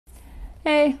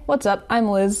Hey, what's up?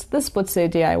 I'm Liz, this Split State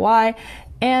DIY,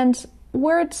 and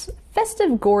where it's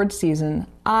festive gourd season,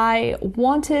 I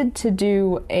wanted to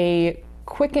do a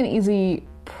quick and easy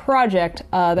project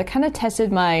that kind of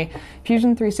tested my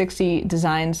Fusion 360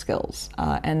 design skills,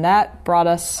 and that brought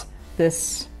us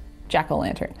this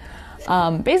jack-o'-lantern.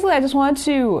 Basically, I just wanted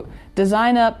to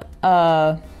design up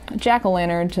a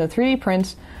jack-o'-lantern to 3D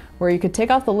print where you could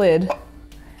take off the lid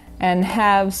and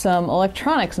have some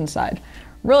electronics inside.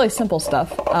 Really simple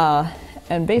stuff,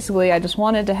 and basically I just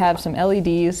wanted to have some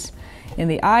LEDs in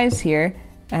the eyes here,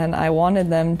 and I wanted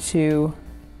them to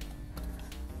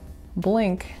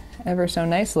blink ever so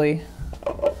nicely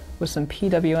with some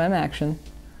PWM action.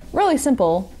 Really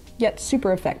simple, yet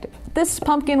super effective. This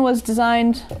pumpkin was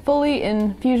designed fully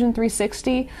in Fusion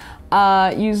 360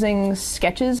 using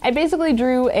sketches. I basically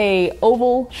drew a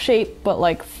oval shape, but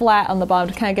like flat on the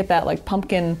bottom to kind of get that like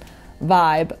pumpkin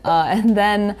vibe, and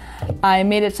then I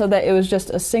made it so that it was just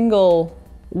a single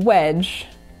wedge,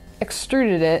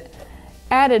 extruded it,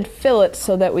 added fillets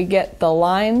so that we get the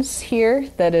lines here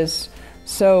that is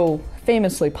so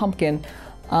famously pumpkin,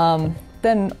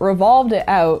 then revolved it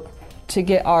out to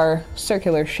get our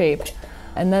circular shape.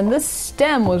 And then this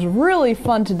stem was really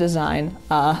fun to design.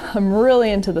 I'm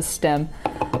really into the stem.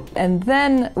 And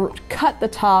then cut the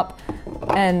top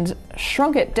and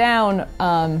shrunk it down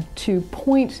to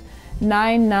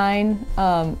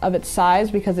 0.99 of its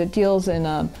size, because it deals in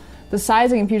the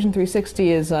sizing in Fusion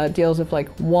 360 is deals if like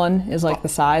 1 is like the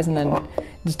size and then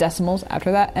it's decimals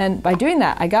after that. And by doing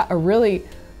that, I got a really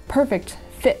perfect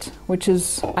fit, which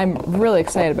is I'm really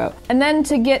excited about. And then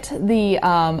to get the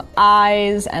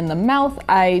eyes and the mouth,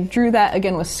 I drew that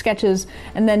again with sketches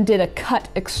and then did a cut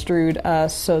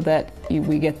extrude so that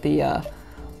we get the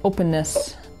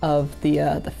openness of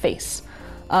the face.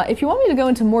 If you want me to go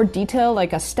into more detail,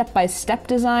 like a step-by-step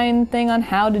design thing on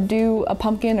how to do a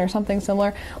pumpkin or something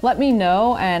similar, let me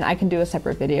know and I can do a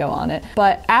separate video on it.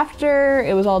 But after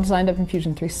it was all designed up in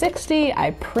Fusion 360,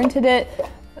 I printed it.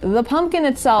 The pumpkin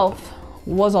itself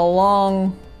was a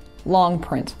long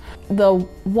print. The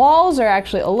walls are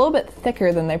actually a little bit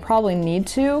thicker than they probably need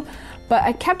to, but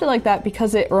I kept it like that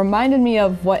because it reminded me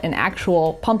of what an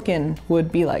actual pumpkin would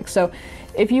be like. So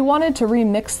if you wanted to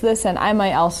remix this, and I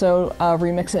might also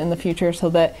remix it in the future so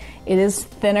that it is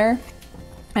thinner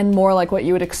and more like what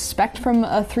you would expect from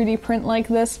a 3D print like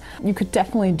this, you could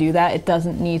definitely do that. It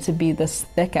doesn't need to be this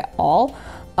thick at all.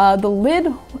 The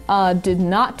lid did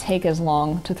not take as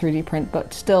long to 3D print,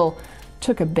 but still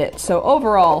took a bit. So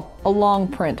overall, a long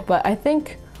print, but I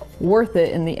think worth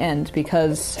it in the end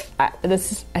because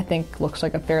this, I think, looks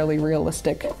like a fairly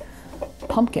realistic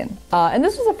pumpkin. And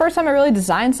this was the first time I really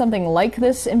designed something like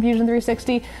this in Fusion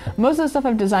 360. Most of the stuff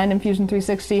I've designed in Fusion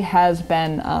 360 has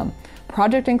been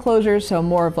project enclosures, so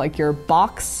more of like your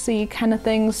boxy kind of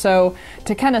thing. So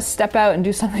to kind of step out and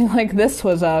do something like this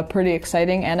was pretty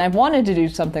exciting, and I've wanted to do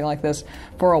something like this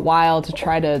for a while to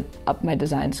try to up my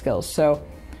design skills. So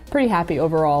pretty happy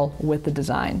overall with the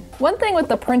design. One thing with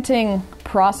the printing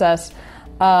process,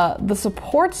 the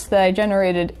supports that I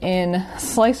generated in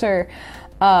Slicer,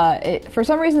 for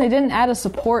some reason they didn't add a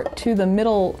support to the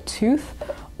middle tooth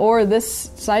or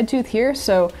this side tooth here,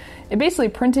 so it basically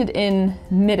printed in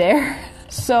midair.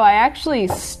 So I actually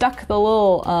stuck the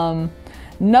little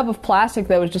nub of plastic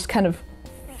that was just kind of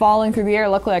falling through the air,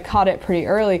 luckily I caught it pretty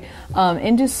early,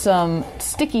 into some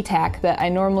sticky tack that I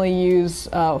normally use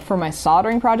for my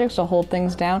soldering projects to hold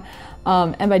things down.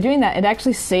 And by doing that, it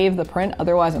actually saved the print.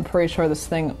 Otherwise, I'm pretty sure this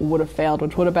thing would have failed,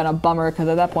 which would have been a bummer because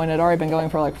at that point, I'd already been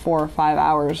going for like 4 or 5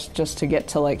 hours just to get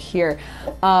to like here.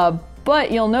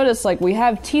 But you'll notice like we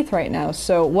have teeth right now.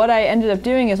 So what I ended up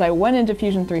doing is I went into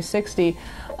Fusion 360.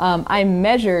 I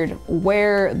measured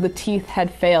where the teeth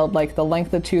had failed, like the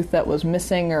length of tooth that was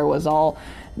missing or was all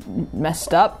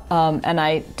messed up. And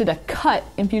I did a cut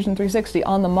in Fusion 360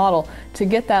 on the model to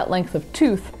get that length of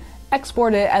tooth,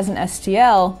 exported it as an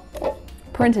STL,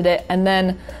 printed it, and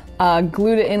then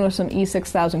glued it in with some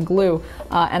E6000 glue.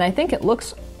 And I think it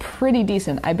looks pretty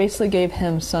decent. I basically gave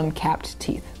him some capped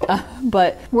teeth.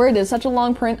 But where it is such a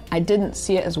long print, I didn't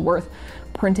see it as worth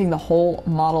printing the whole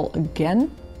model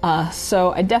again.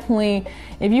 So I definitely,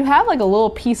 if you have like a little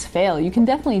piece fail, you can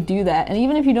definitely do that. And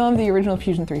even if you don't have the original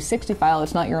Fusion 360 file,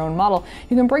 it's not your own model,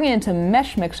 you can bring it into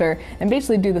Mesh Mixer and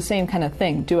basically do the same kind of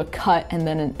thing. Do a cut and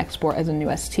then an export as a new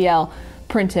STL,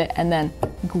 print it, and then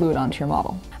glue it onto your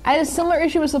model. I had a similar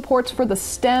issue with supports for the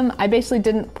stem. I basically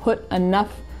didn't put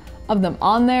enough of them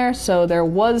on there, so there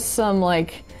was some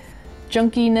like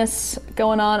junkiness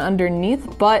going on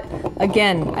underneath, but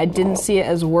again, I didn't see it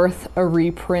as worth a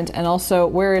reprint. And also,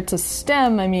 where it's a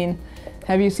stem, I mean,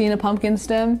 have you seen a pumpkin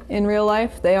stem in real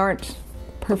life? They aren't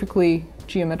perfectly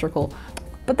geometrical.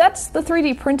 But that's the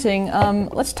 3D printing.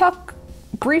 Let's talk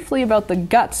briefly about the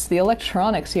guts, the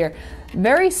electronics here.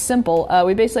 Very simple.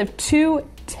 We basically have two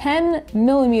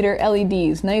 10mm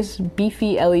LEDs, nice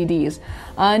beefy LEDs.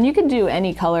 And you can do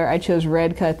any color. I chose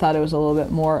red because I thought it was a little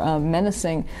bit more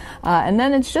menacing. And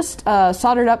then it's just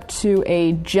soldered up to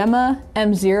a Gemma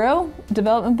M0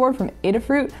 development board from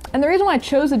Adafruit. And the reason why I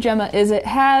chose the Gemma is it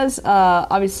has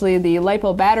obviously the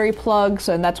LiPo battery plug,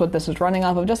 so and that's what this is running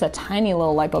off of, just a tiny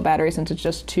little LiPo battery since it's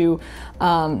just two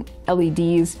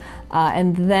LEDs.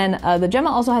 And then the Gemma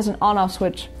also has an on-off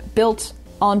switch built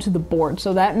onto the board,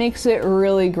 so that makes it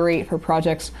really great for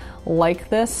projects like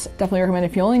this. Definitely recommend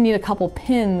if you only need a couple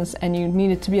pins and you need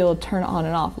it to be able to turn on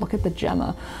and off. Look at the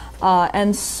Gemma.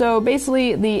 And so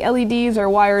basically the LEDs are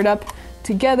wired up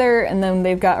together, and then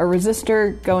they've got a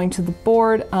resistor going to the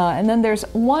board, and then there's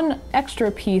one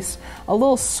extra piece, a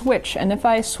little switch, and if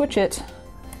I switch it,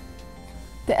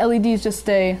 the LEDs just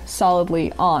stay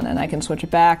solidly on, and I can switch it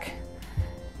back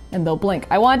and they'll blink.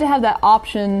 I wanted to have that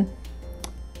option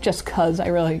just cause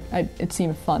it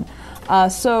seemed fun.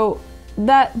 So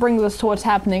that brings us to what's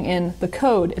happening in the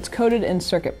code. It's coded in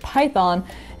CircuitPython,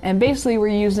 and basically we're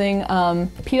using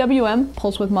PWM,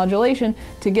 pulse width modulation,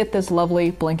 to get this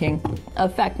lovely blinking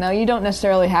effect. Now you don't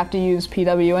necessarily have to use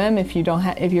PWM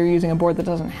if you're using a board that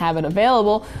doesn't have it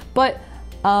available, but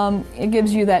it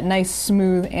gives you that nice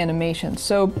smooth animation.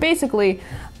 So basically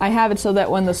I have it so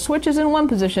that when the switch is in one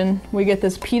position, we get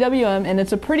this PWM, and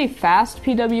it's a pretty fast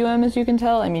PWM, as you can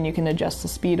tell. I mean, you can adjust the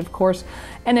speed, of course.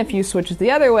 And if you switch it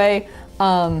the other way,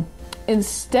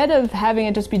 instead of having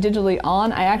it just be digitally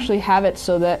on, I actually have it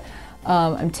so that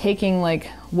I'm taking like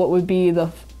what would be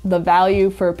the value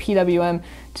for PWM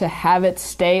to have it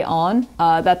stay on.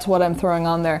 That's what I'm throwing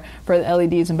on there for the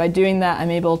LEDs, and by doing that, I'm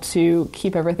able to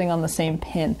keep everything on the same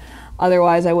pin.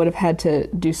 Otherwise, I would have had to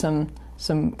do some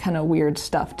kind of weird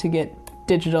stuff to get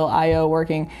digital I/O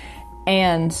working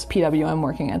and PWM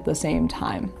working at the same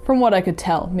time. From what I could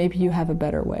tell, maybe you have a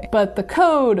better way. But the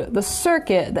code, the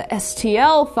circuit, the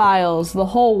STL files, the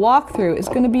whole walkthrough is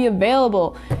going to be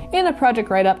available in a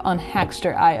project write-up on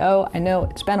Hackster.io. I know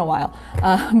it's been a while,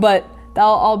 but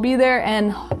I'll be there,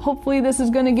 and hopefully this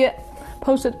is going to get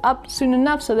posted up soon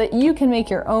enough so that you can make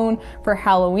your own for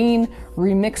Halloween,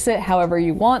 remix it however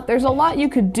you want. There's a lot you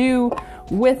could do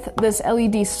with this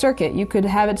LED circuit. You could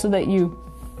have it so that you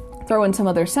throw in some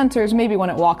other sensors. Maybe when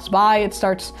it walks by, it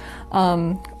starts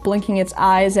blinking its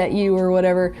eyes at you or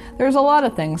whatever. There's a lot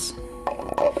of things.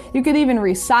 You could even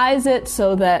resize it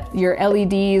so that your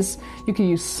LEDs, you could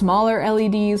use smaller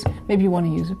LEDs. Maybe you want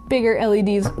to use bigger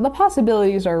LEDs. The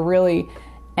possibilities are really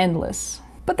endless.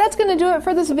 But that's going to do it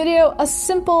for this video. A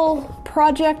simple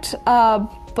project,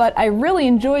 but I really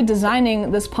enjoyed designing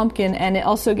this pumpkin, and it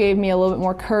also gave me a little bit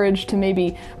more courage to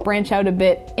maybe branch out a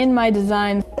bit in my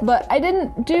design. But I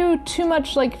didn't do too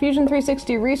much like Fusion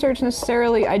 360 research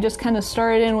necessarily. I just kind of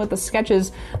started in with the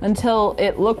sketches until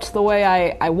it looked the way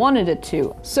I wanted it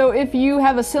to. So if you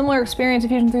have a similar experience in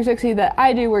Fusion 360 that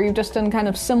I do, where you've just done kind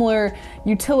of similar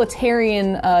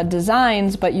utilitarian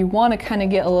designs, but you want to kind of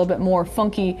get a little bit more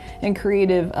funky and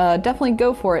creative, definitely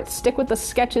go for it. Stick with the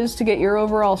sketches to get your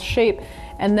overall shape,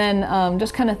 and then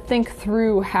just kind of think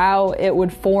through how it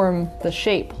would form the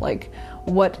shape. Like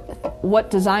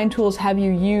what design tools have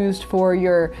you used for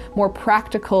your more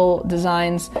practical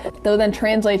designs that will then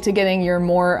translate to getting your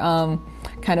more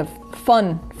kind of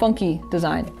fun, funky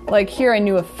design. Like here I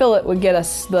knew a fillet would get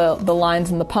us the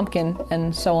lines in the pumpkin,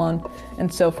 and so on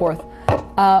and so forth.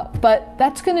 But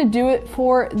that's going to do it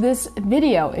for this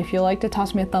video. If you'd like to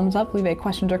toss me a thumbs up, leave any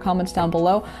questions or comments down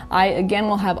below. I, again,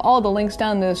 will have all the links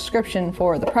down in the description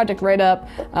for the project write-up.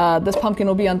 This pumpkin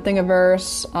will be on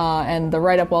Thingiverse, and the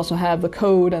write-up will also have the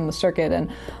code and the circuit and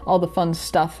all the fun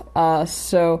stuff.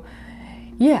 So,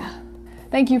 yeah.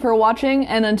 Thank you for watching,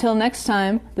 and until next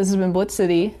time, this has been Blitz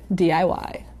City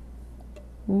DIY.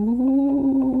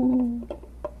 Ooh.